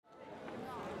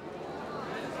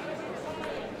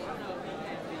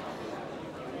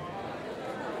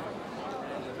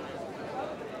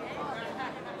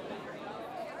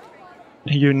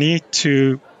you need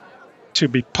to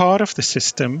be part of the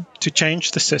system, to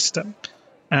change the system,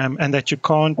 and that you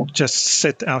can't just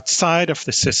sit outside of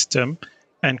the system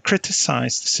and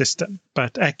criticize the system,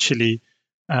 but actually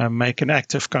make an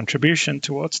active contribution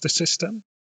towards the system.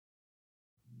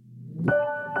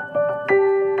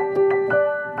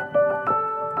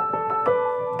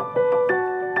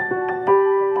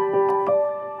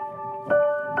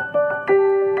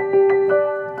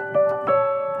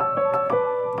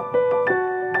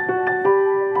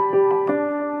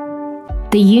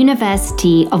 The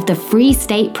University of the Free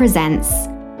State presents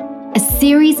a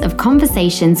series of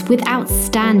conversations with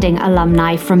outstanding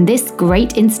alumni from this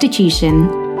great institution.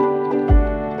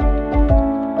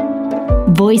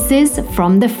 Voices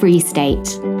from the Free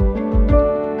State.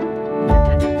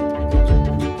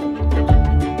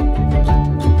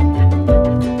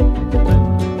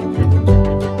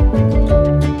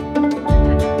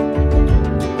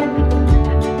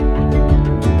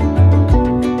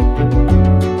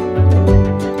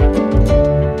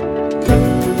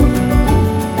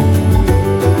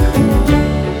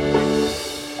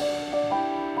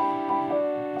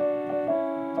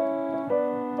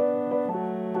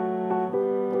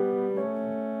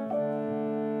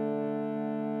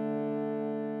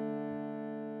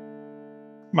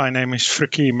 My name is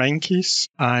Frikkie Meintjes.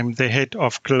 I'm the head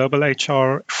of Global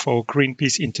HR for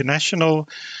Greenpeace International.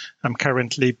 I'm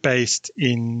currently based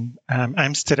in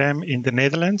Amsterdam in the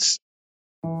Netherlands.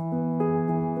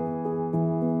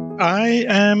 I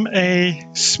am a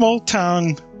small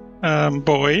town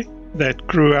boy that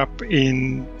grew up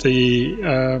in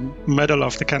the middle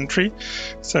of the country,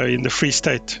 so in the Free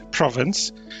State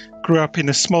province. Grew up in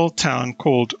a small town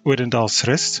called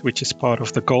Odendaalsrus, which is part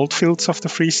of the goldfields of the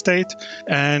Free State,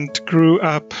 and grew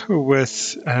up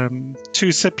with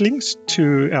two siblings,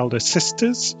 two elder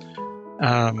sisters,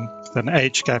 with an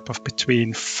age gap of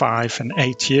between 5 and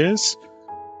 8 years.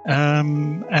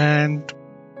 And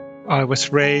I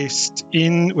was raised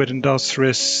in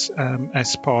Odendaalsrus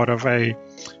as part of a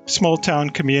small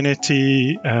town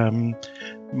community.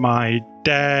 My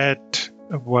dad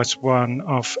was one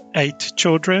of 8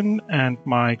 children, and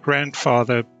my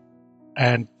grandfather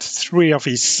and 3 of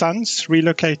his sons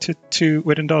relocated to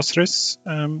Odendaalsrus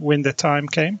when the time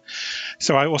came.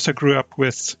 So I also grew up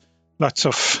with lots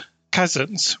of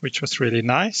cousins, which was really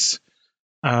nice.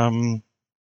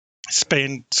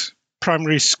 Spent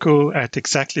primary school at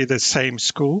exactly the same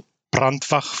school,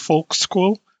 Brandwag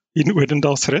Volksskool in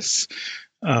Odendaalsrus.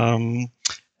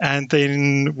 And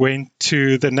then went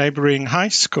to the neighboring high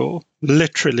school,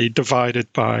 literally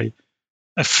divided by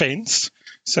a fence.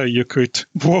 So you could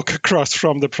walk across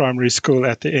from the primary school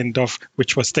at the end of,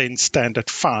 which was then Standard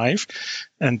 5,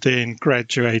 and then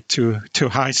graduate to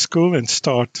high school and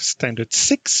start Standard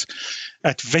 6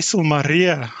 at Wessel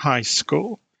Maria High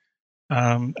School,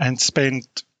 and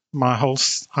spent my whole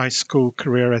high school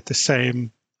career at the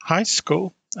same high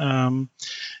school.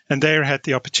 And there I had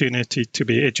the opportunity to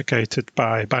be educated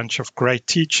by a bunch of great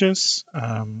teachers,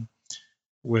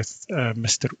 with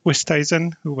Mr.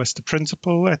 Oosthuizen, who was the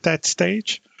principal at that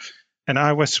stage. And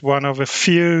I was one of a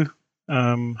few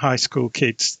high school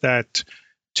kids that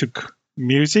took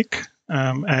music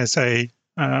as a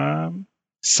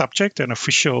subject, an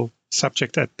official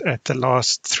subject at the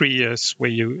last 3 years where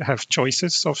you have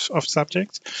choices of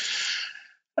subjects.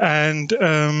 And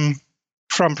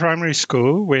from primary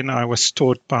school, when I was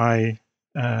taught by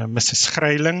Mrs.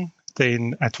 Schreiling,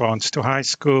 then advanced to high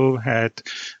school, had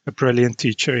a brilliant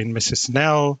teacher in Mrs.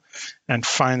 Nell, and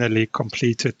finally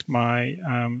completed my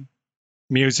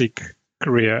music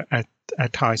career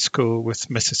at high school with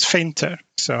Mrs. Venter.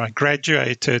 So I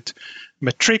graduated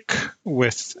matric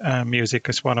with music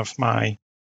as one of my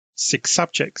 6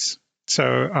 subjects. So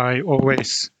I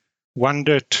always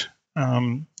wondered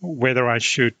whether I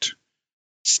should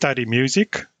study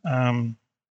music,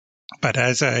 but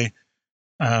as a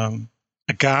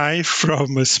guy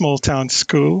from a small town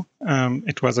school,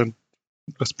 it was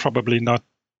probably not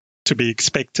to be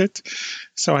expected.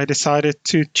 So I decided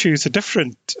to choose a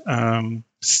different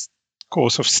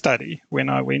course of study when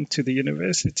I went to the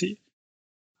university.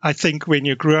 I think when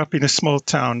you grew up in a small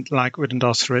town like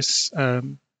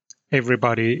Odendaalsrus,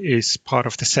 everybody is part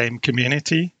of the same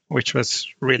community, which was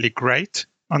really great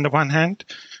on the one hand.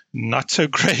 Not so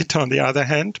great on the other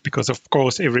hand, because of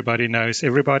course everybody knows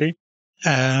everybody.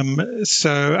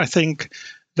 So I think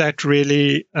that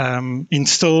really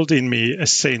instilled in me a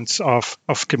sense of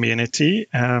community,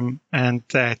 and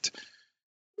that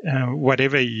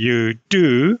whatever you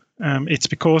do, it's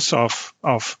because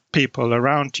of people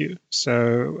around you.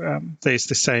 So there's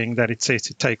the saying that it says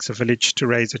it takes a village to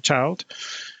raise a child,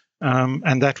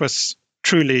 and that was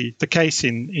truly the case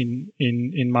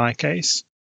in my case.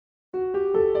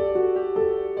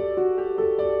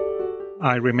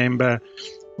 I remember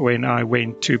when I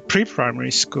went to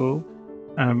pre-primary school,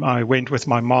 I went with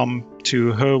my mom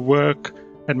to her work,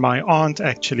 and my aunt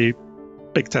actually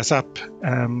picked us up,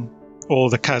 all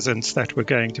the cousins that were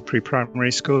going to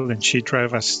pre-primary school, and she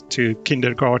drove us to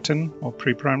kindergarten or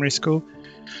pre-primary school.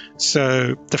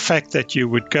 So the fact that you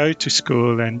would go to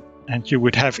school and you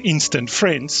would have instant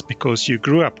friends because you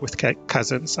grew up with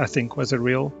cousins, I think was a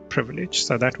real privilege.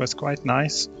 So that was quite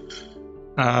nice.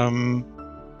 In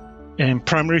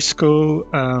primary school,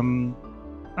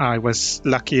 I was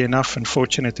lucky enough and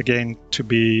fortunate again to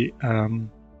be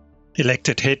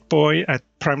elected head boy at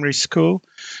primary school.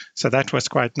 So that was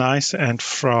quite nice. And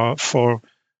for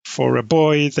a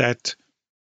boy that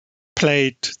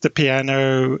played the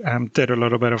piano, did a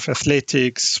little bit of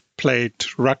athletics, played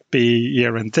rugby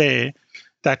here and there,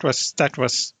 that was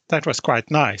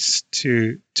quite nice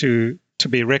to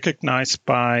be recognized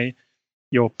by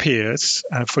your peers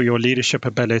for your leadership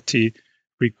ability,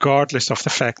 regardless of the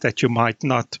fact that you might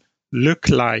not look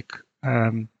like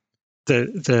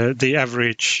the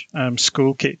average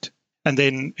school kid. And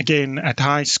then again at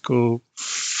high school,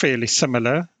 fairly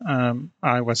similar.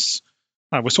 I was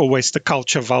always the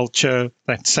culture vulture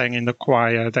that sang in the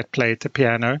choir, that played the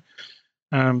piano.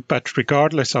 But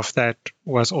regardless of that,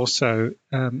 was also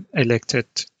elected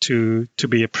to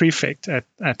be a prefect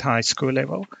at high school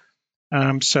level.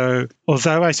 So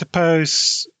although I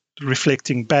suppose,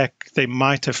 reflecting back, there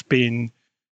might have been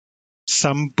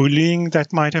some bullying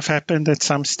that might have happened at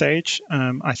some stage,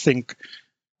 I think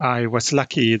I was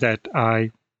lucky that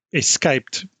I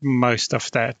escaped most of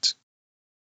that.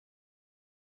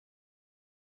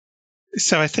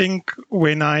 So I think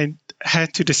when I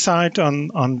had to decide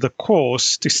on the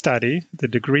course to study, the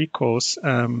degree course,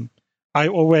 I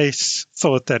always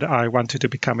thought that I wanted to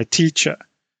become a teacher.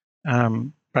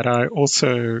 But I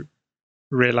also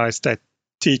realized that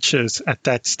teachers at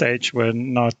that stage were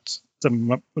not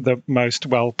the most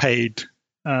well-paid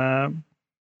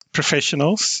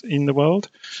professionals in the world.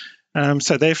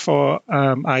 So therefore,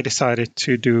 I decided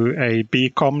to do a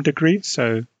BCom degree,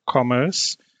 so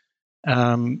commerce,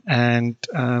 and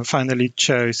finally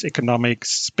chose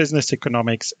economics, business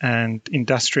economics, and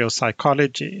industrial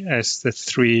psychology as the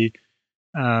three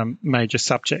major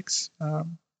subjects.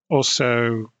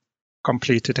 Also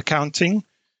completed accounting,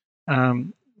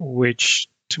 which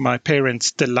to my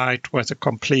parents' delight was a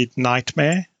complete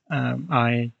nightmare.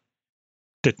 I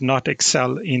did not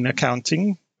excel in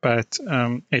accounting, but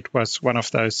it was one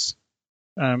of those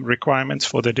requirements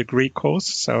for the degree course,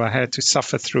 so I had to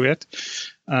suffer through it.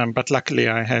 But luckily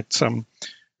I had some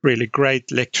really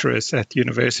great lecturers at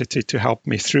university to help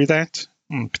me through that,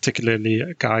 particularly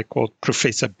a guy called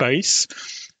Professor Buys,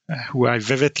 who I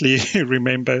vividly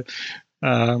remember,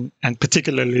 and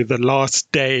particularly the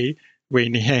last day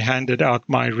when he handed out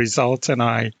my results and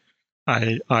I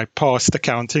passed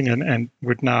accounting and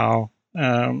would now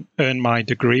earn my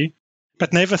degree,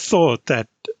 but never thought that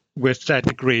with that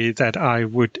degree that I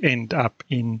would end up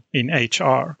in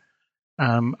HR.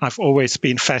 I've always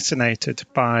been fascinated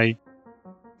by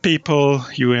people,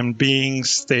 human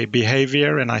beings, their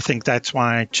behavior, and I think that's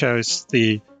why I chose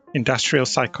the industrial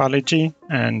psychology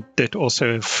and did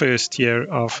also a first year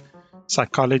of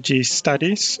psychology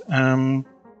studies, and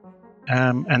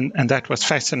that was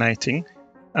fascinating.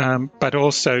 But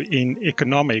also in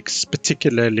economics,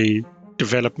 particularly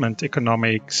development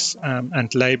economics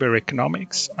and labor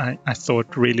economics, I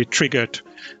thought really triggered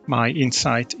my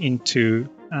insight into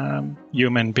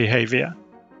human behavior.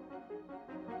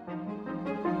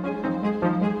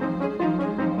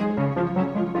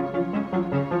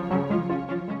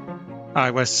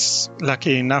 I was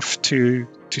lucky enough to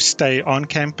stay on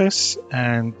campus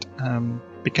and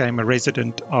became a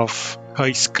resident of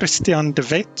Huis Christian de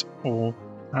Wet, or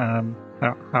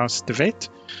House de Wet,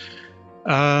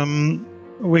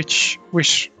 which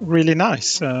was really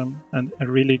nice, and a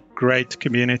really great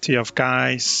community of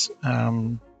guys.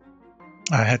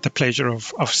 I had the pleasure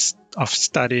of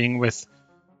studying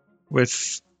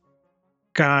with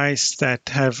guys that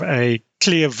have a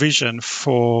clear vision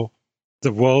for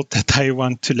the world that they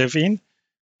want to live in,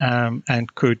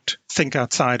 and could think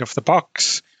outside of the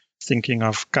box, thinking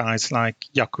of guys like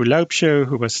Jaco Loubser,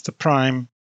 who was the prime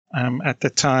at the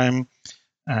time,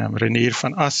 Renier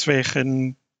van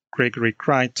Aswegen, Gregory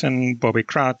Crichton, Bobby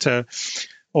Crowther,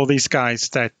 all these guys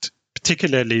that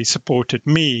particularly supported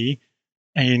me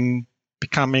in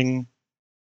becoming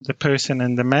the person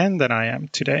and the man that I am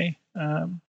today.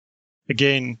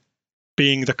 Again,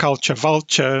 being the culture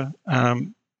vulture,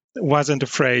 wasn't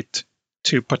afraid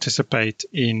to participate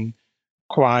in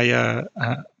choir,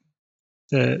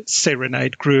 the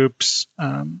serenade groups,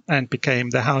 and became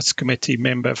the House Committee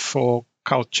member for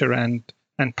Culture and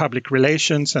Public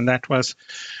Relations. And that was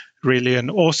really an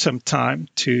awesome time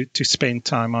to spend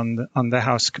time on the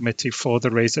House Committee for the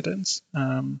residents.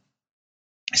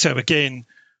 So again,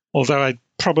 although I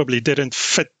probably didn't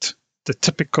fit the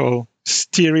typical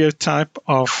stereotype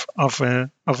of a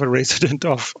resident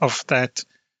of that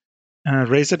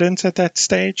residence at that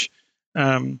stage,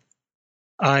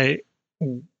 I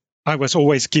was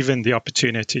always given the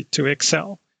opportunity to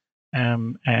excel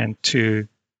and to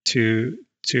do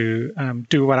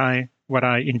what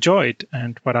I enjoyed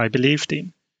and what I believed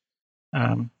in.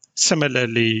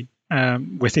 Similarly,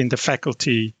 within the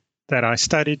faculty that I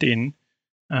studied in,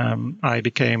 I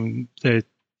became the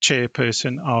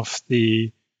chairperson of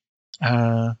the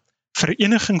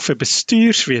Vereniging vir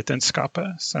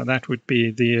Bestuurswetenskappe. So that would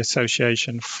be the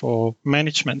Association for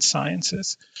Management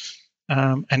Sciences.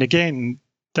 And again,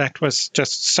 that was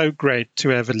just so great to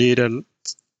have a leader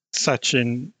such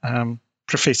in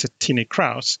Professor Tini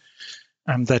Kraus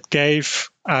that gave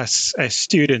us as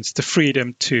students the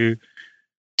freedom to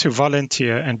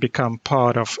volunteer and become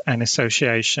part of an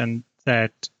association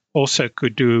that also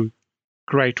could do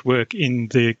great work in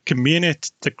the community,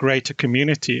 the greater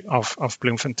community of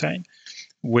Bloemfontein,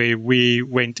 where we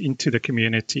went into the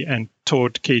community and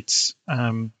taught kids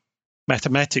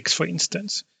mathematics, for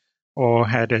instance, or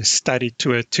had a study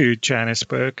tour to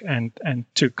Johannesburg and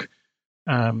took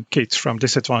kids from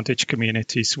disadvantaged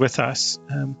communities with us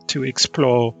to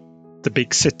explore the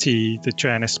big city, the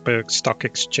Johannesburg Stock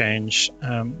Exchange,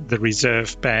 the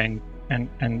Reserve Bank, and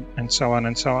so on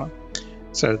and so on.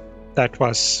 So that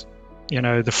was,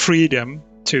 the freedom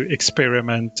to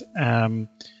experiment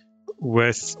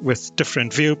with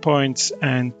different viewpoints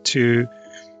and to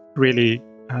really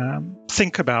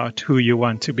think about who you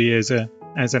want to be as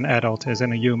an adult, as a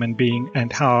human being,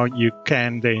 and how you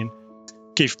can then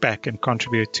give back and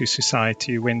contribute to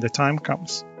society when the time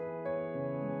comes.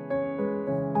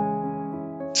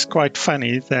 It's quite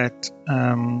funny that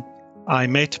I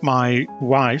met my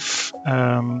wife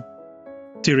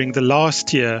during the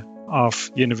last year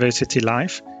of university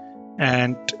life,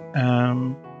 and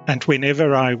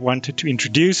whenever I wanted to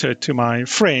introduce her to my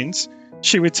friends,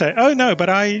 she would say, "Oh no, but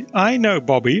I know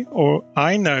Bobby, or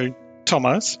I know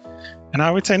Thomas," and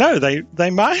I would say, "No,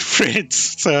 they're my friends."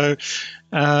 So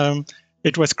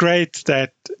it was great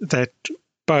that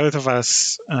both of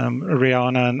us,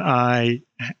 Rihanna and I,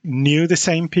 knew the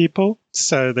same people,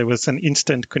 so there was an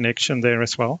instant connection there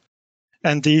as well.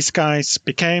 And these guys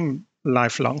became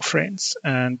lifelong friends.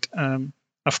 And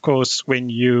of course, when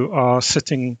you are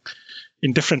sitting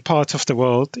in different parts of the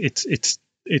world,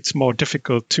 it's more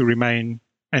difficult to remain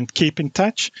and keep in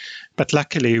touch. But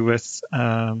luckily, with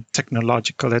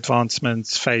technological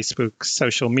advancements, Facebook,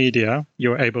 social media,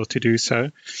 you're able to do so.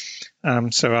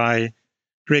 So I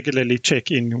regularly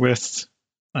check in with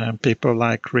people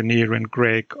like Rainier and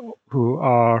Greg, who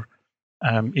are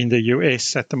in the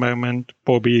US at the moment.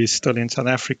 Bobby is still in South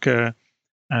Africa.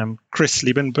 Chris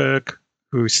Liebenberg,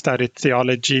 who studied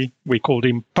theology, we called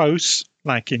him Pose,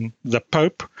 like in the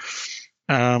Pope,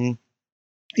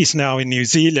 is now in New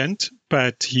Zealand,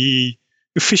 but he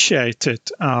officiated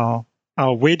our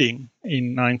wedding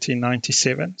in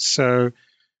 1997. So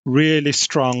really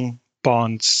strong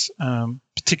bonds,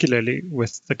 particularly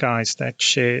with the guys that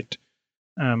shared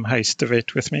Huis de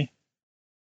Wet with me.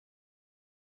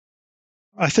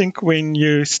 I think when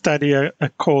you study a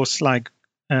course like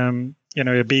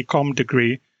a BCom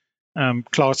degree,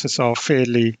 classes are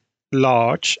fairly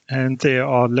large and there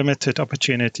are limited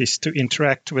opportunities to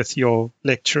interact with your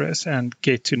lecturers and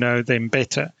get to know them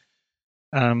better.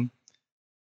 But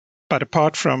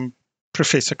apart from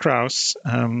Professor Kraus,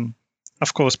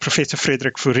 of course, Professor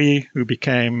Frederick Fourie, who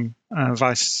became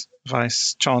Vice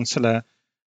Chancellor,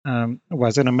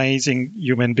 was an amazing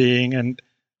human being, and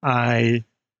I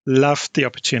loved the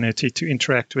opportunity to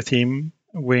interact with him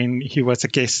when he was a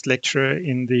guest lecturer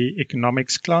in the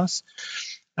economics class.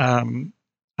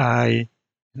 The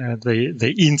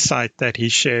insight that he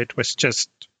shared was just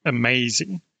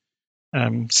amazing.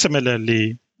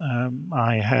 Similarly,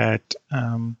 I had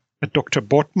a Dr.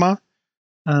 Botma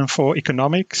for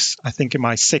economics, I think in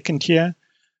my second year,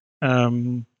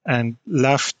 and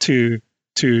loved to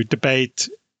debate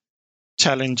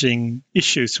challenging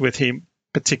issues with him,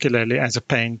 particularly as it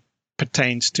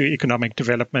pertains to economic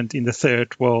development in the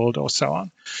third world or so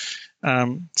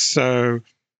on. So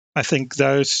I think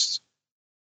those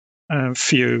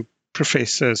few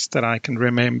professors that I can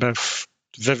remember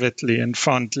vividly and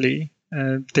fondly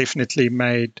definitely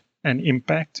made an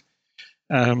impact.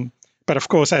 But of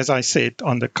course, as I said,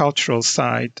 on the cultural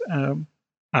side,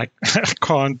 I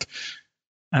can't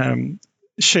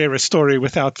share a story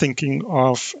without thinking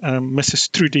of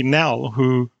Mrs. Trudy Nell,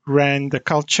 who ran the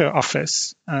culture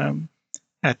office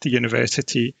at the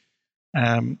university,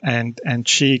 and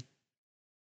she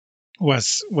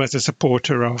was a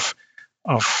supporter of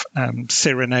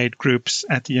serenade groups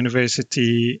at the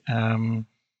university, the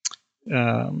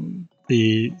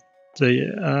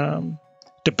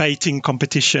debating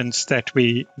competitions that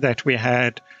we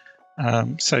had.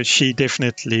 So she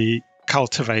definitely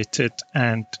cultivated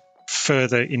and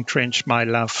further entrenched my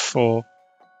love for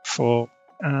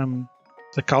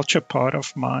the culture part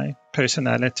of my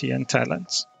personality and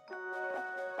talents.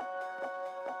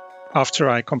 After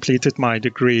I completed my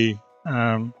degree,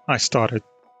 I started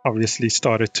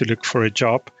to look for a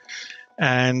job.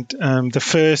 And the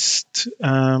first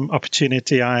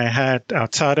opportunity I had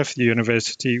outside of the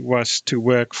university was to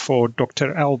work for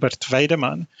Dr. Albert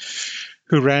Weideman,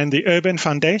 who ran the Urban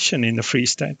Foundation in the Free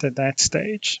State at that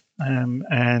stage.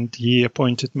 And he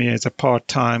appointed me as a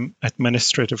part-time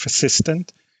administrative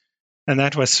assistant. And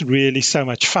that was really so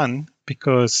much fun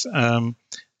because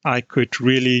I could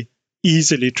really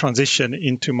easily transition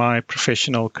into my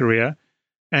professional career.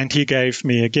 And he gave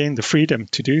me, again, the freedom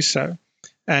to do so.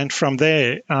 And from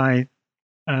there, I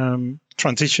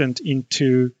transitioned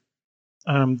into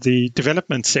the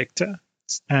development sector.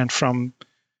 And from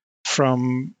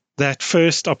that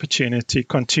first opportunity,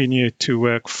 continued to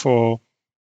work for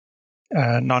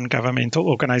non-governmental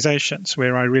organizations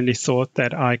where I really thought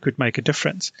that I could make a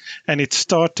difference. And it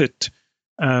started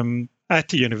at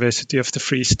the University of the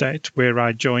Free State, where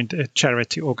I joined a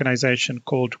charity organization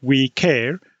called We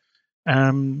Care.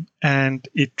 And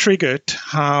it triggered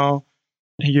how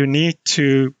you need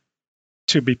to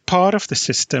be part of the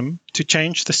system to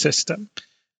change the system,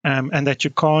 and that you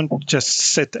can't just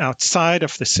sit outside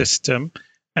of the system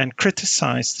and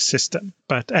criticize the system,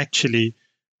 but actually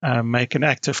make an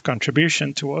active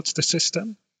contribution towards the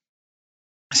system.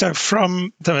 So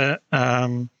from the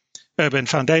Urban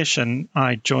Foundation,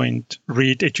 I joined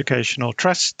Reed Educational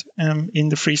Trust in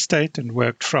the Free State and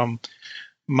worked from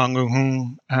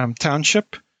Mangaung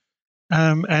Township.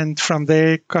 And from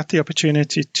there, got the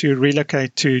opportunity to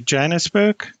relocate to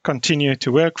Johannesburg, continue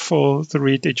to work for the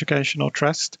Reed Educational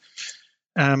Trust.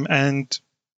 And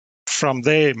from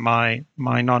there, my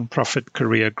nonprofit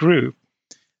career grew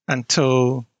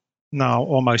until now,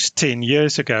 almost 10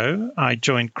 years ago, I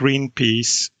joined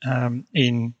Greenpeace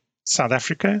in South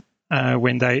Africa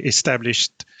when they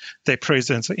established their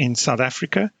presence in South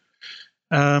Africa.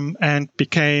 And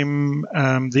became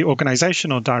the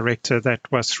organizational director that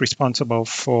was responsible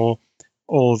for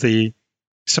all the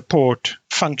support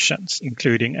functions,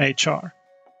 including HR.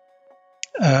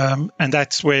 And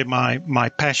that's where my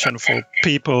passion for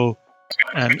people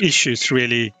issues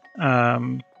really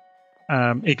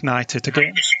ignited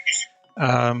again.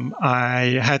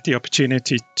 I had the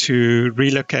opportunity to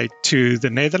relocate to the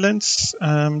Netherlands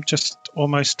just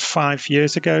almost 5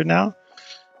 years ago now.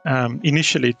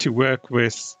 Initially to work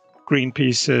with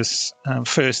Greenpeace's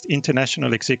first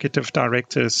international executive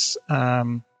directors,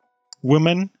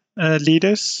 women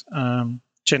leaders,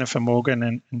 Jennifer Morgan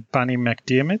and Bunny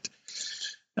McDermott.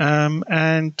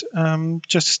 And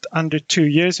just under 2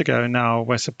 years ago now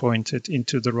was appointed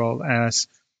into the role as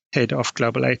head of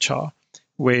global HR,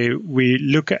 where we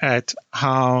look at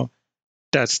how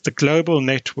does the global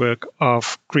network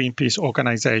of Greenpeace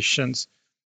organizations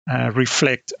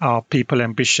reflect our people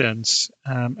ambitions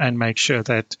and make sure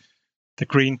that the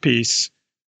Greenpeace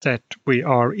that we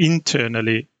are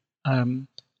internally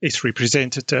is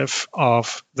representative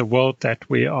of the world that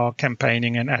we are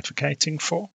campaigning and advocating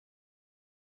for.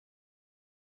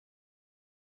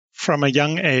 From a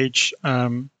young age,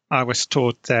 I was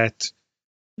taught that,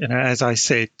 as I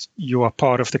said, you are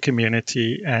part of the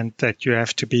community and that you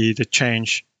have to be the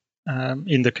change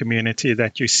in the community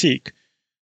that you seek.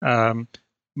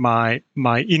 My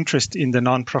interest in the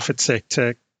nonprofit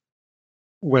sector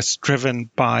was driven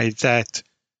by that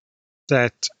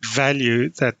value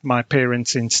that my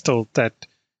parents instilled, that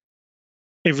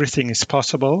everything is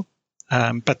possible,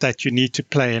 but that you need to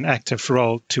play an active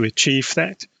role to achieve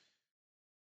that.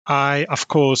 I, of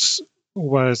course,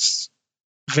 was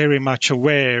very much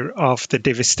aware of the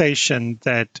devastation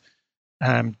that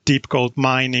deep gold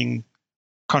mining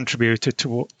contributed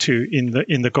to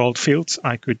in the gold fields.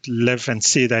 I could live and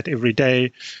see that every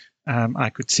day. I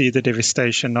could see the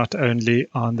devastation not only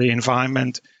on the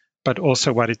environment, but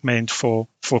also what it meant for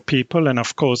people. And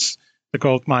of course, the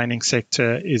gold mining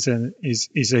sector is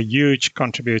a huge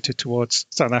contributor towards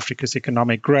South Africa's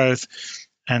economic growth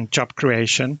and job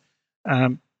creation.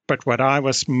 But what I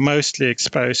was mostly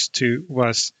exposed to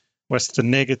was the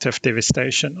negative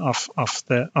devastation of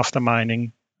the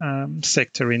mining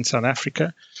sector in South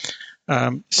Africa.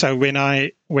 So when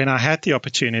I had the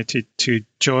opportunity to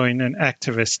join an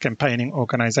activist campaigning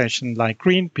organization like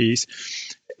Greenpeace,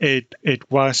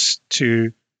 it was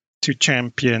to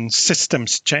champion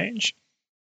systems change.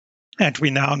 And we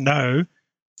now know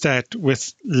that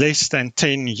with less than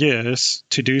 10 years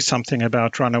to do something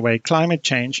about runaway climate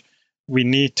change, we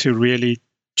need to really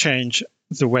change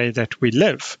the way that we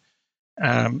live,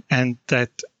 and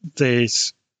that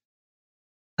there's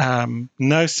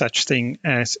no such thing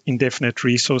as indefinite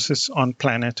resources on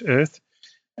planet Earth,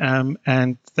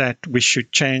 and that we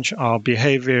should change our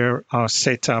behavior, our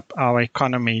setup, our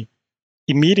economy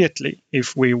immediately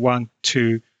if we want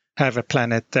to have a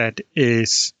planet that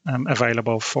is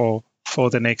available for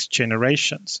the next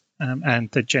generations and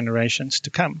the generations to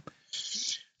come.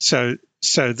 So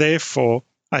therefore,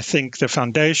 I think the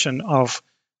foundation of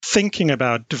thinking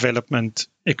about development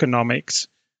economics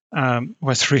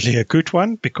was really a good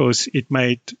one, because it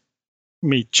made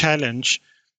me challenge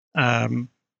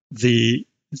the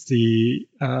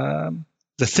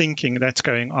thinking that's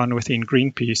going on within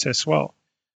Greenpeace as well.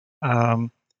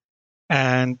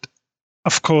 And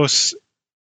of course,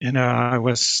 I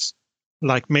was,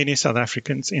 like many South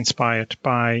Africans, inspired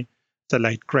by the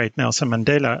late great Nelson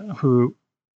Mandela, who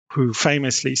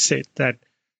famously said that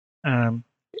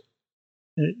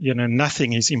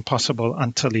nothing is impossible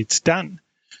until it's done.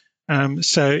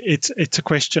 So it's a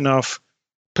question of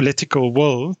political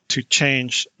will to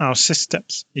change our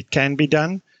systems. It can be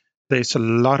done. There's a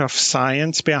lot of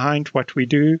science behind what we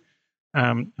do.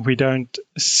 We don't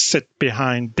sit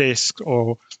behind desks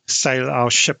or sail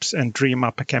our ships and dream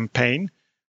up a campaign.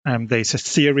 There's a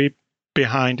theory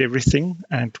behind everything,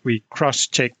 and we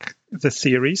cross-check the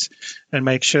theories and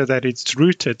make sure that it's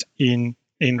rooted in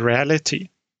reality.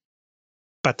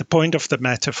 But the point of the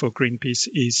matter for Greenpeace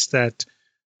is that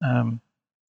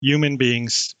human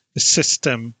beings, the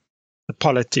system, the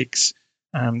politics,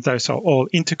 those are all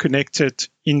interconnected,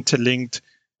 interlinked,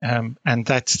 and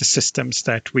that's the systems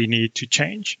that we need to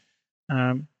change.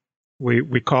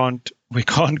 We can't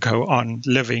go on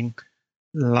living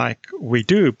like we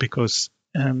do, because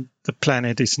the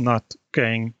planet is not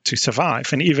going to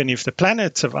survive. And even if the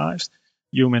planet survives,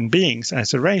 human beings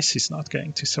as a race is not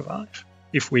going to survive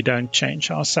if we don't change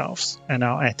ourselves and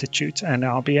our attitudes and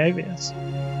our behaviors.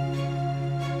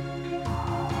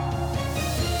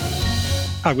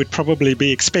 I would probably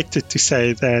be expected to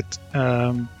say that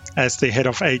as the head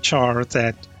of HR,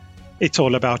 that it's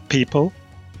all about people,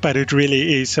 but it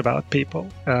really is about people.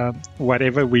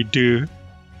 Whatever we do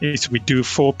is we do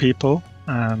for people,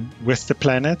 with the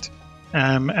planet,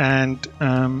 and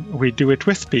we do it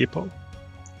with people.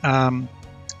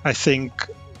 I think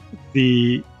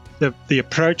the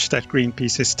approach that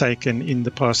Greenpeace has taken in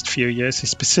the past few years is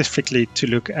specifically to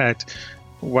look at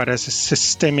what a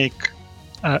systemic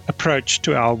approach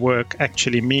to our work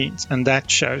actually means, and that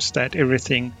shows that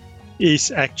everything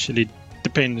is actually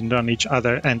dependent on each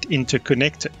other and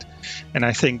interconnected. And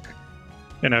I think,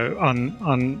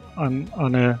 on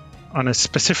a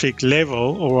specific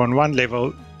level, or on one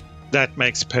level, that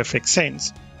makes perfect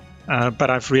sense.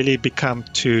 But I've really become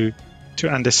to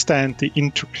understand the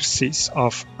intricacies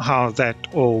of how that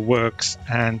all works,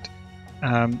 and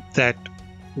that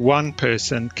one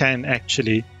person can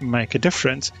actually make a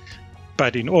difference.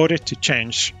 But in order to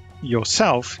change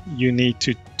yourself, you need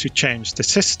to change the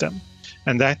system.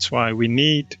 And that's why we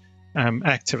need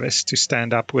activists to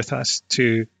stand up with us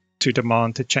to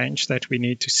demand the change that we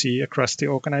need to see across the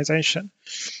organization.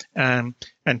 And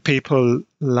people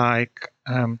like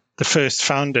the first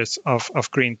founders of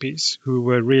Greenpeace, who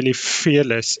were really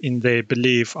fearless in their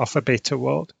belief of a better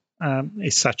world,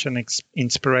 is such an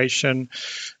inspiration.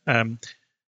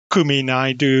 Kumi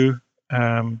Naidoo,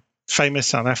 famous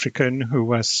South African who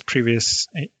was previous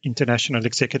international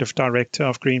executive director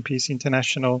of Greenpeace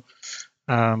International,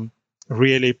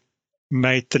 really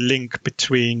made the link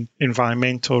between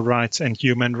environmental rights and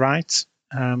human rights,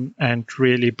 and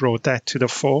really brought that to the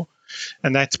fore.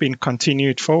 And that's been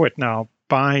continued forward now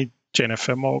by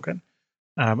Jennifer Morgan,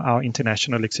 our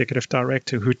international executive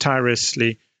director, who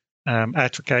tirelessly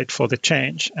advocate for the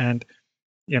change. And,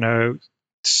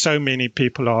 so many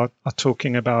people are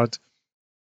talking about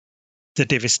the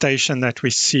devastation that we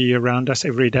see around us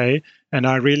every day. And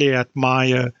I really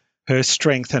admire her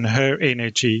strength and her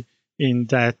energy in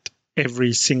that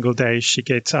every single day she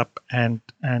gets up and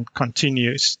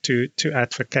continues to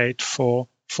advocate for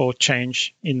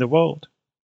change in the world.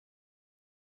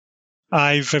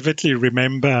 I vividly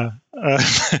remember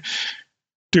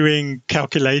doing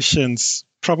calculations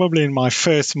probably in my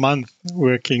first month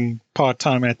working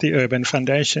part-time at the Urban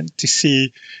Foundation to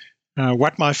see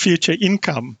what my future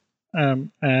income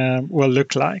will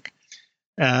look like.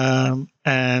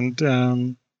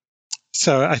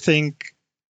 So I think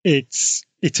it's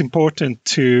important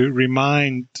to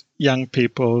remind young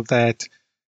people that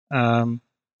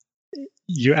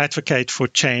you advocate for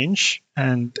change,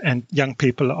 and young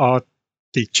people are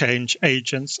the change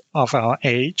agents of our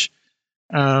age,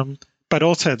 but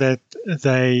also that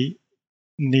they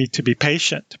need to be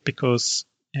patient, because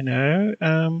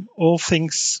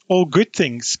all good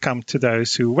things come to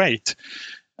those who wait.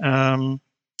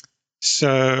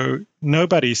 So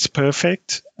nobody's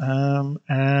perfect, but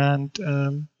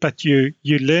you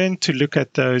learn to look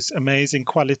at those amazing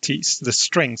qualities, the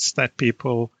strengths that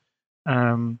people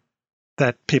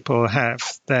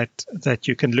have, that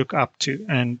you can look up to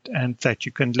and that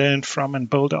you can learn from and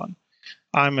build on.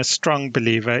 I'm a strong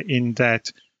believer in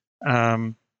that.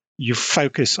 You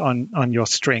focus on your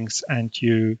strengths and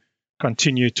you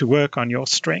continue to work on your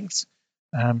strengths,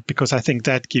 because I think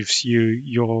that gives you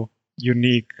your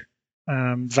unique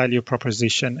value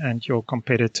proposition and your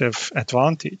competitive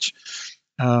advantage.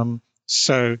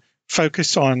 So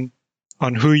focus on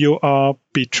who you are,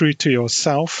 be true to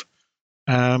yourself,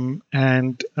 and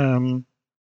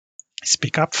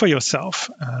speak up for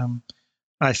yourself.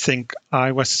 I think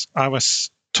I was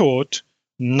taught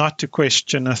not to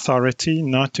question authority,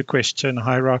 not to question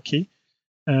hierarchy,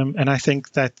 and I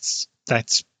think that's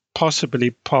possibly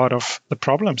part of the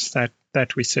problems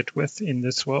that we sit with in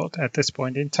this world at this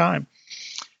point in time.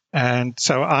 And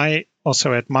so I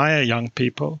also admire young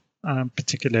people,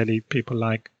 particularly people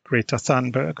like Greta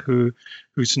Thunberg,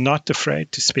 who's not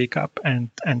afraid to speak up and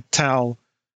tell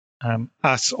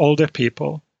us older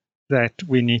people that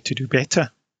we need to do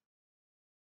better.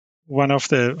 One of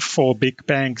the 4 big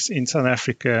banks in South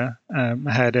Africa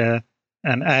had an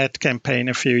ad campaign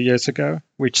a few years ago,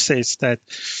 which says that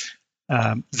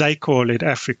they call it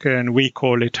Africa and we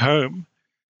call it home.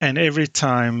 And every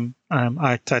time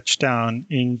I touch down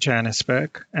in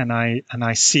Johannesburg and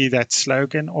I see that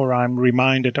slogan, or I'm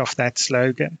reminded of that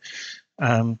slogan,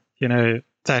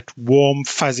 that warm,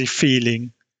 fuzzy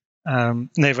feeling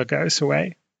never goes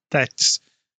away. That's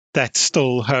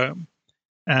still home.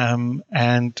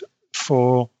 And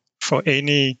for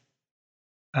any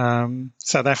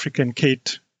South African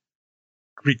kid,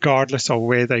 regardless of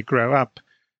where they grow up,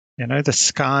 the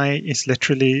sky is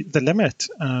literally the limit.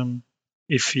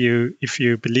 If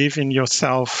you believe in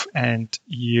yourself and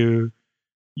you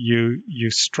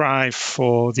strive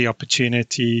for the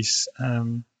opportunities,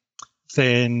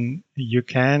 then you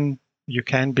can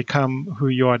become who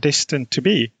you are destined to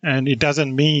be. And it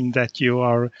doesn't mean that you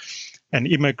are an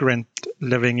immigrant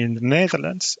living in the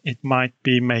Netherlands. It might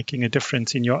be making a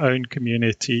difference in your own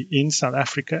community in South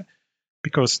Africa,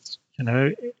 because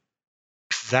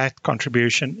that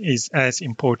contribution is as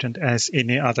important as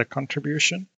any other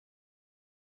contribution.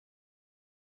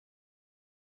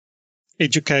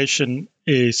 Education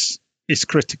is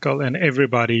critical, and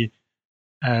everybody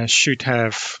should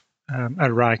have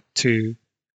a right to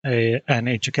an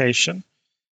education.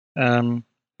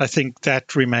 I think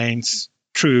that remains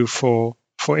true for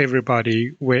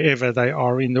everybody wherever they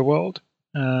are in the world.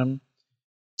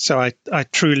 So I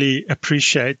truly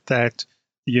appreciate that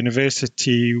the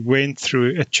university went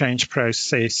through a change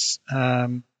process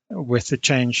with the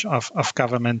change of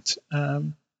government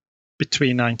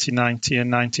between 1990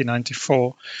 and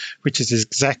 1994, which is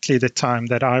exactly the time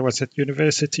that I was at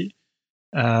university.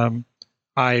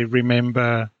 I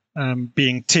remember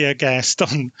being tear gassed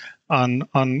on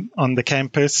the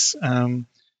campus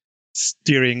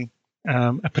during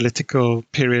a political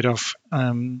period of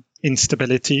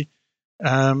instability,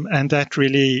 and that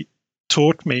really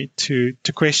taught me to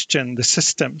question the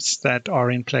systems that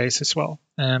are in place as well,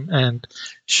 and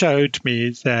showed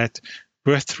me that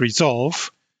with resolve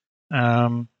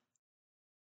and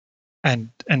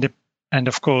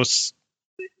of course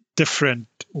different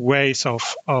ways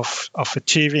of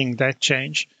achieving that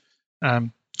change,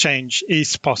 change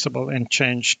is possible and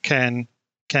change can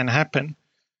happen.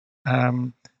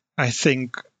 I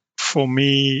think for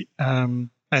me,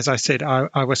 as I said,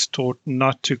 I was taught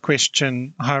not to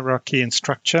question hierarchy and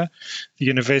structure. The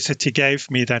university gave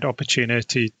me that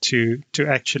opportunity to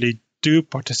actually do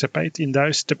participate in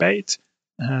those debates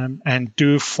and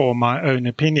do form my own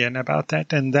opinion about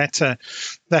that. And that's a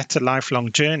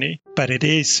lifelong journey. But it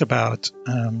is about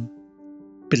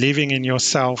believing in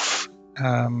yourself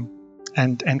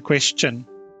and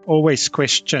always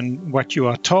question what you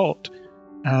are told,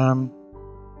 and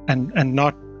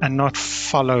not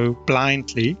follow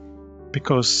blindly,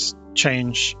 because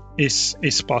change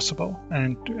is possible,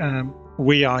 and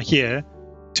we are here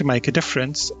to make a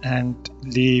difference and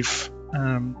leave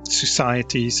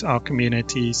societies, our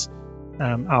communities,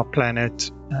 our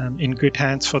planet in good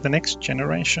hands for the next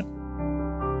generation.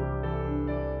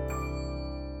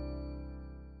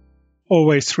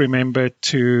 Always remember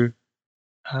to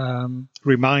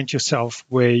remind yourself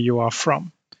where you are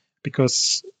from,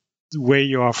 because where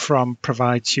you are from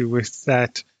provides you with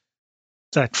that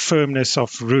firmness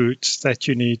of roots that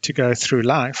you need to go through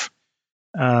life.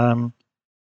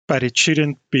 But it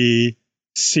shouldn't be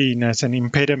seen as an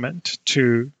impediment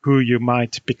to who you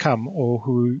might become or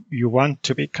who you want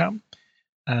to become.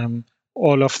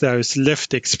 All of those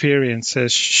lived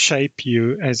experiences shape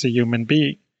you as a human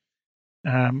being.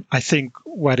 I think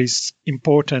what is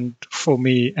important for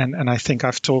me, and I think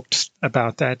I've talked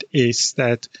about that, is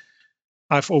that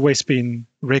I've always been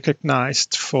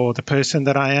recognized for the person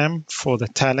that I am, for the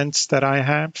talents that I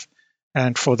have,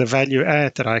 and for the value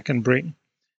add that I can bring.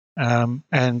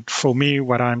 And for me,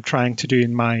 what I'm trying to do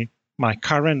in my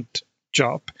current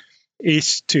job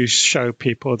is to show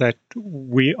people that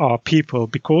we are people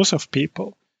because of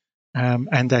people,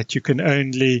 and that you can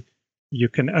only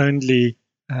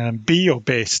be your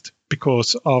best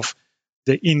because of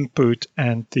the input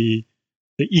and the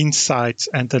insights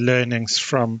and the learnings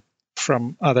from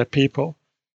other people.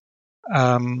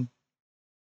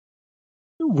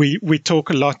 We talk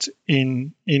a lot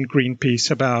in Greenpeace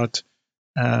about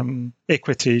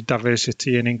equity,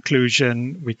 diversity, and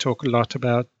inclusion. We talk a lot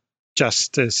about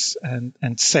justice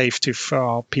and safety for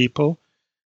our people.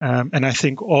 And I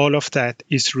think all of that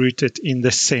is rooted in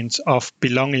the sense of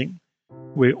belonging.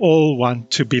 We all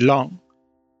want to belong.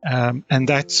 And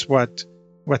that's what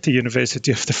the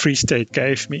University of the Free State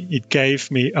gave me. It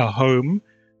gave me a home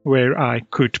where I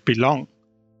could belong.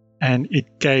 And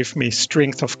it gave me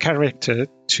strength of character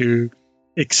to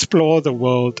explore the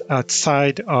world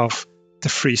outside of the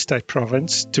Free State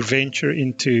province, to venture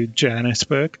into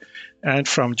Johannesburg, and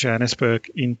from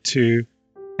Johannesburg into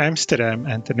Amsterdam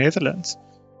and the Netherlands.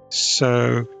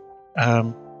 So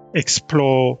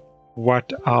explore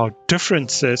what our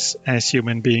differences as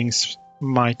human beings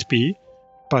might be,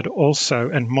 but also,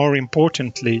 and more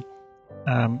importantly,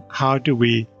 how do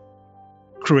we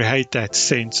create that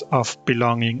sense of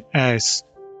belonging as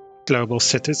global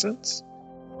citizens?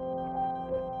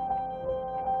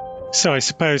 So I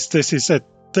suppose this is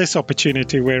this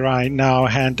opportunity where I now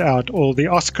hand out all the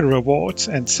Oscar awards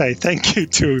and say thank you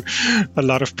to a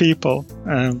lot of people.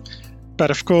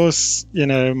 But of course,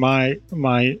 my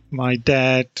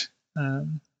dad,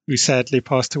 who sadly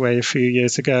passed away a few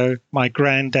years ago, my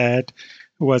granddad,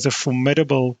 who was a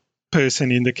formidable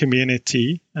person in the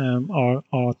community,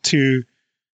 are two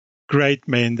great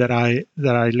men that I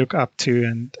look up to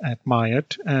and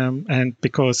admired. And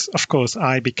because, of course,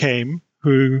 I became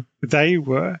who they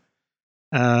were.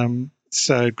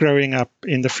 So growing up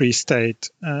in the Free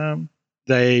State,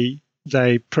 they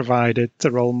provided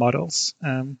the role models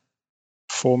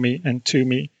for me and to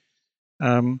me.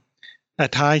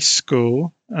 At high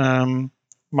school,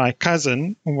 my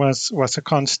cousin was a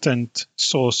constant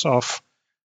source of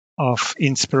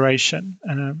inspiration.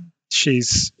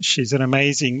 She's an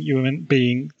amazing human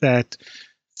being that,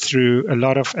 through a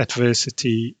lot of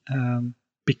adversity,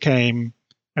 became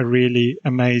a really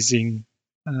amazing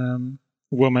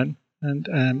woman,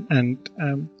 and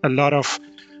a lot of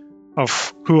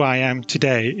who I am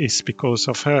today is because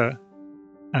of her.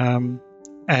 And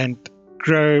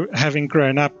having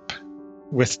grown up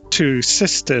with two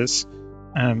sisters,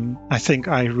 I think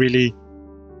I really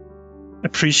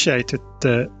appreciated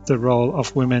the role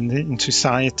of women in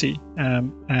society,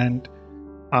 and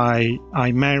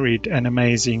I married an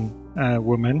amazing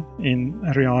woman in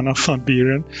Rihanna van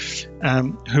Buren,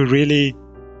 who really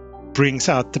brings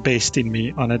out the best in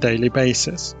me on a daily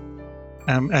basis.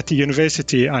 At the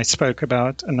university, I spoke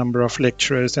about a number of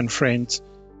lecturers and friends,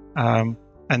 and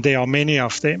there are many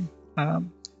of them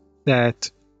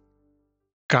that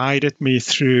guided me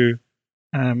through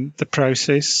the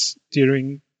process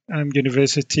during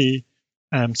university,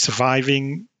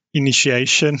 surviving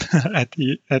initiation at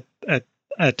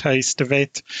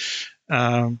Huistevet,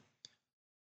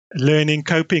 learning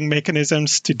coping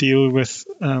mechanisms to deal with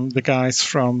the guys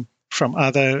from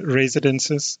other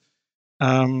residences,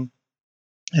 and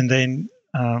then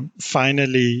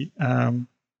finally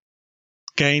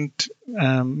gained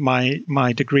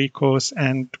my degree course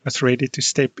and was ready to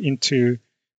step into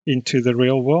the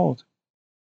real world.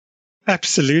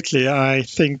 Absolutely. I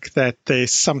think that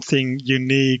there's something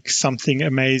unique, something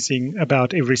amazing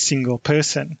about every single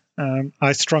person.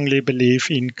 I strongly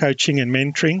believe in coaching and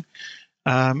mentoring,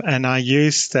 and I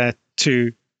use that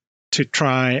to to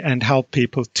try and help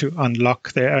people to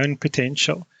unlock their own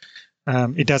potential.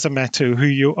 It doesn't matter who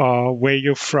you are, where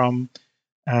you're from,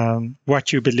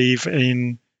 what you believe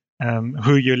in,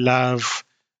 who you love,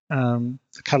 the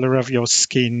color of your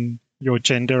skin, your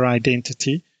gender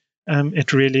identity.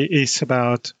 It really is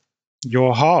about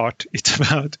your heart. It's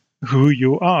about who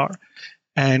you are.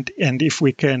 And if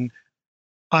we can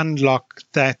unlock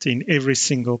that in every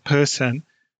single person,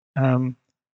 the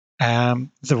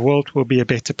world will be a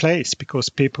better place, because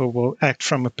people will act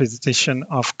from a position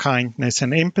of kindness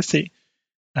and empathy.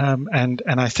 And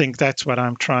I think that's what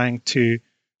I'm trying to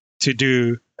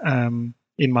do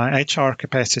in my HR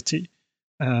capacity.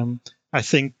 I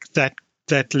think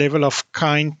that level of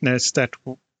kindness that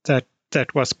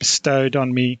was bestowed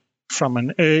on me from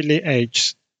an early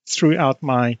age throughout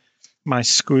my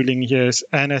schooling years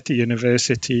and at the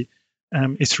university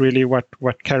is really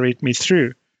what carried me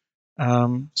through.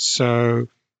 So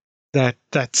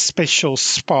that special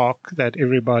spark that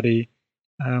everybody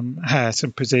has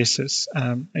and possesses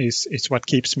is what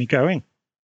keeps me going.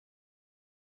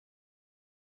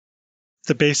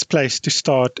 The best place to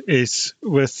start is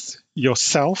with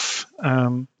yourself,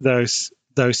 those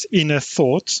inner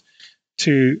thoughts,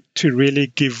 to really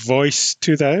give voice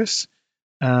to those,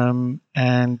 and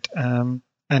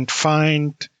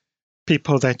find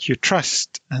people that you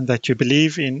trust and that you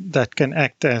believe in, that can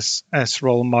act as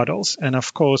role models. And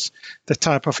of course, the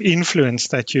type of influence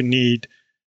that you need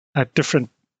at different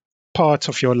parts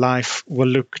of your life will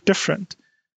look different.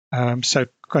 So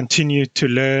continue to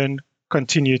learn,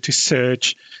 continue to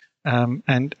search,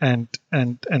 and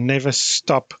never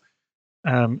stop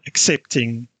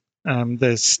accepting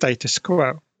the status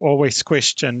quo. Always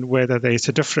question whether there's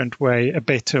a different way, a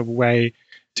better way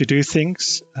to do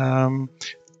things.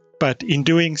 But in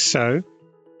doing so,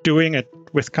 doing it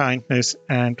with kindness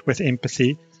and with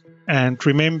empathy, and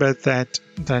remember that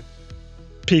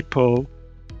people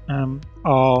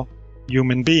are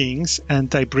human beings, and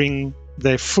they bring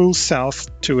their full self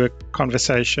to a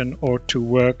conversation or to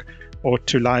work or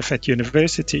to life at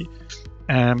university.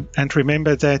 And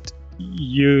remember that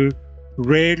you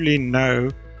rarely know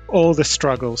all the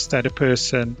struggles that a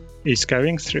person is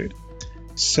going through.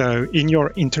 So in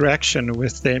your interaction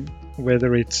with them,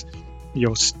 whether it's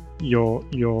your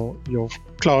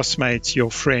classmates,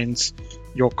 your friends,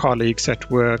 your colleagues at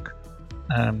work,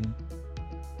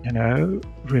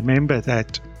 remember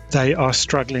that they are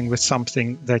struggling with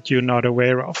something that you're not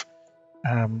aware of,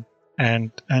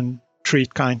 and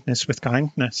treat kindness with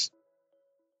kindness.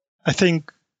 I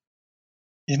think,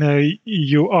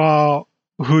 you are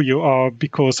who you are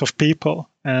because of people,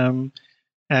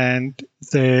 and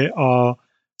there are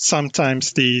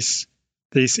sometimes these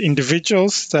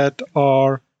individuals that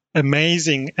are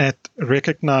amazing at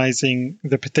recognizing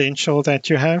the potential that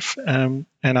you have, and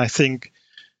I think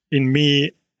in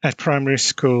me at primary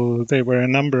school there were a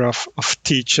number of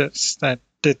teachers that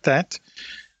did that,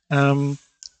 and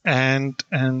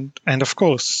of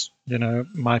course,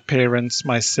 my parents,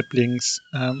 my siblings,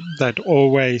 that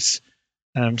always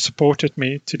supported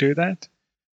me to do that.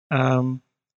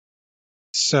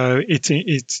 So it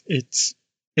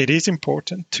is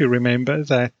important to remember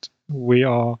that we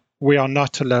are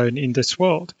not alone in this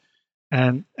world,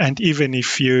 and even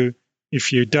if you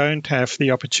don't have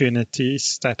the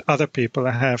opportunities that other people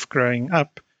have growing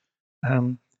up,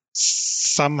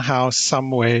 somehow,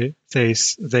 somewhere,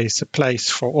 there's a place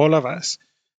for all of us,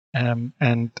 and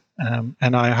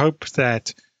I hope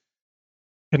that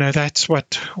that's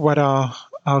what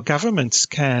our governments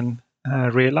can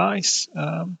realize.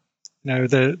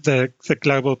 The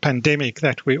global pandemic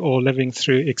that we're all living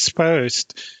through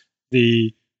exposed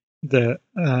the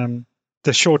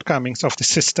shortcomings of the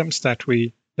systems that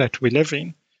we live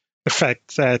in. The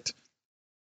fact that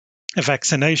a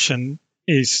vaccination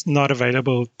is not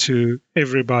available to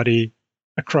everybody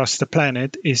across the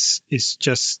planet is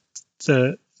just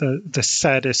the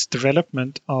saddest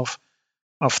development of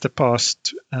the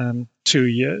past 2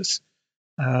 years.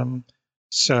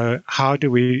 So how do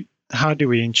we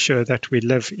ensure that we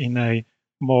live in a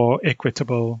more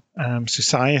equitable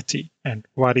society, and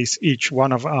what is each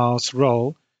one of ours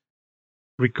role,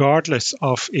 regardless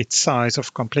of its size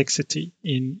of complexity,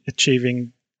 in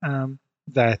achieving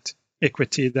that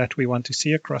equity that we want to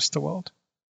see across the world?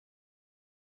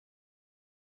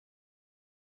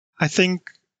 I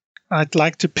think I'd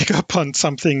like to pick up on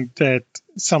something that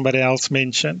somebody else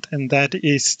mentioned, and that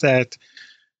is that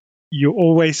you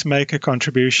always make a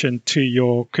contribution to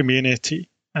your community,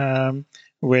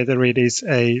 whether it is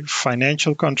a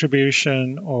financial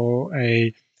contribution or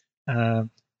a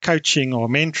coaching or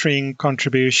mentoring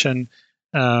contribution,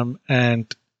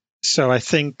 and So I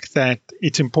think that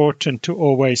it's important to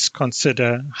always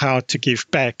consider how to give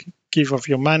back, give of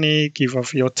your money, give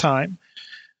of your time.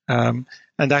 And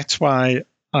that's why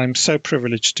I'm so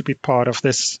privileged to be part of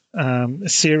this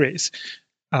series,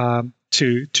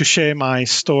 to share my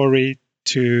story,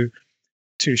 to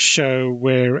show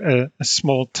where a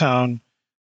small town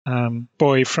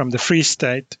boy from the Free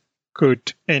State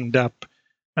could end up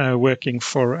working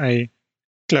for a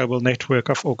global network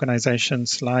of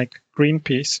organizations like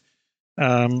Greenpeace.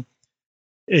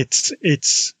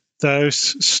 It's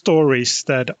those stories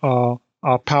that are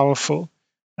powerful,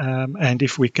 and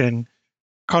if we can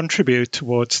contribute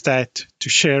towards that, to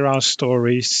share our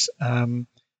stories and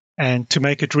to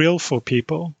make it real for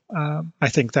people, I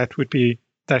think that would be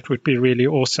really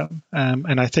awesome.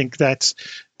 And I think that's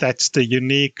the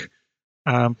unique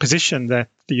position that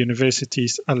the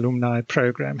university's alumni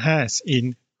program has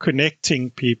in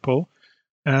connecting people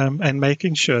and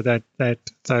making sure that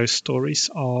those stories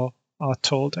are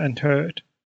told and heard.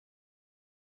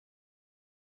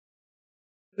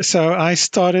 So I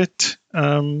started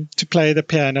to play the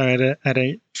piano at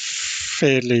a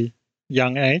fairly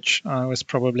young age. I was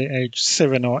probably age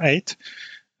 7 or 8.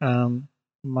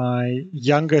 My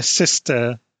younger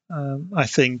sister, I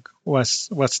think, was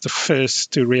the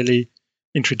first to really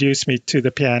introduce me to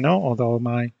the piano, although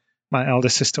my elder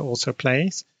sister also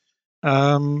plays.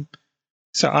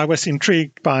 So I was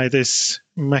intrigued by this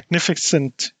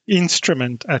magnificent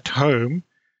instrument at home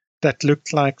that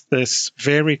looked like this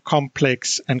very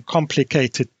complex and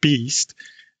complicated beast.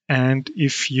 And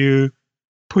if you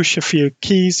push a few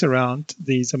keys around,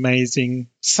 these amazing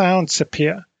sounds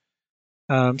appear.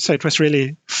 So it was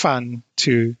really fun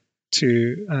to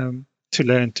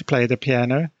learn to play the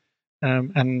piano,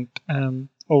 and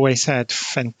always had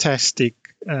fantastic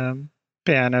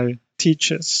piano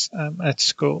teachers at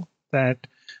school that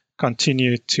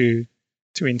continued to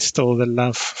instill the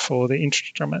love for the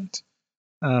instrument.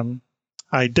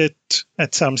 I did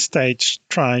at some stage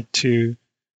try to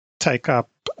take up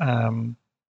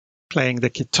playing the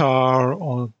guitar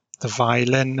or the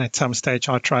violin. At some stage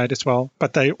I tried as well,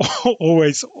 but they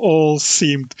always all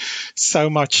seemed so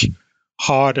much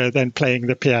harder than playing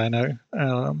the piano.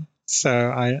 So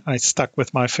I stuck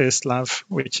with my first love,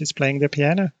 which is playing the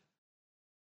piano.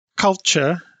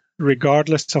 Culture,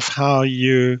 regardless of how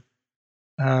you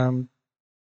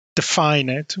define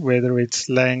it, whether it's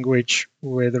language,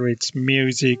 whether it's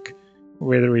music,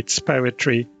 whether it's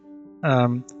poetry,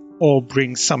 all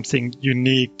brings something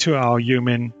unique to our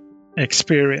human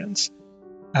experience.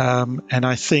 And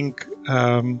I think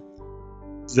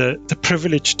the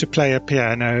privilege to play a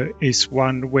piano is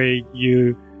one where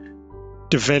you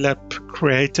develop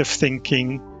creative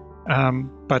thinking,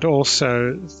 but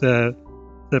also the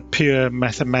pure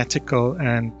mathematical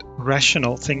and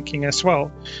rational thinking as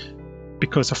well.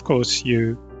 Because of course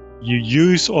you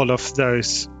use all of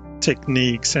those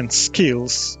techniques and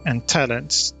skills and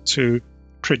talents to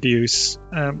produce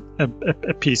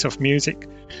a piece of music.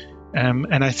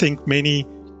 And I think many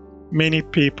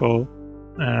people,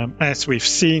 as we've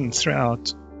seen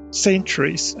throughout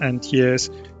centuries and years,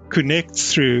 connect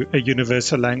through a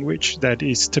universal language that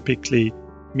is typically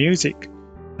music.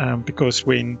 Because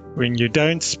when you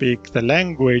don't speak the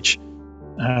language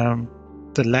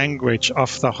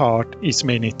of the heart is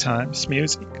many times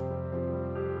music.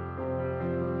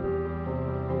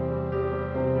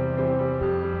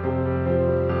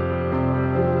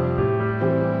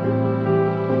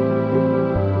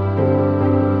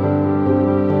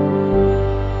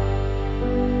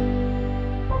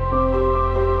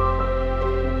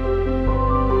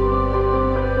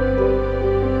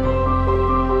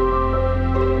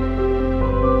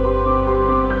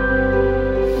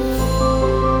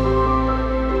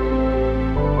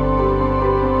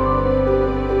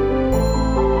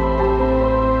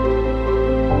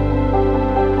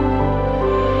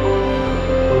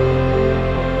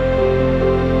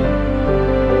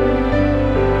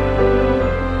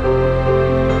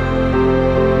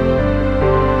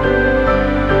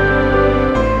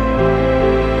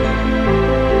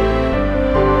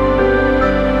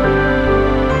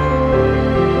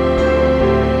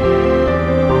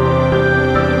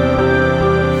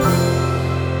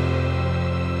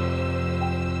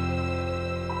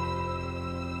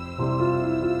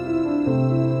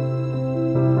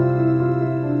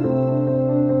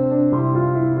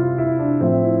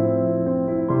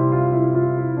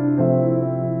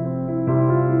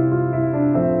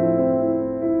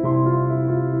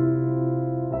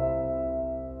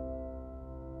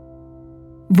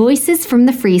 Voices from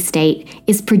the Free State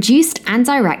is produced and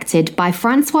directed by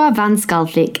Francois van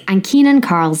Schalkwyk and Keenan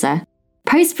Karlze.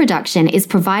 Post-production is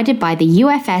provided by the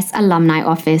UFS Alumni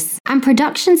Office and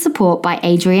production support by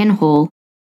Adrian Hall.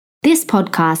 This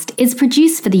podcast is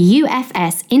produced for the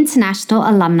UFS International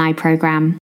Alumni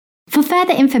Programme. For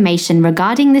further information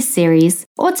regarding this series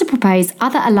or to propose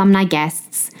other alumni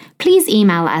guests, please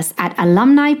email us at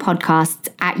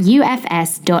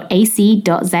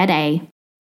alumnipodcasts@ufs.ac.za.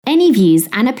 Any views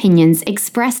and opinions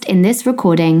expressed in this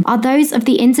recording are those of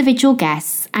the individual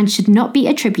guests and should not be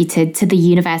attributed to the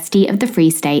University of the Free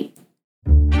State.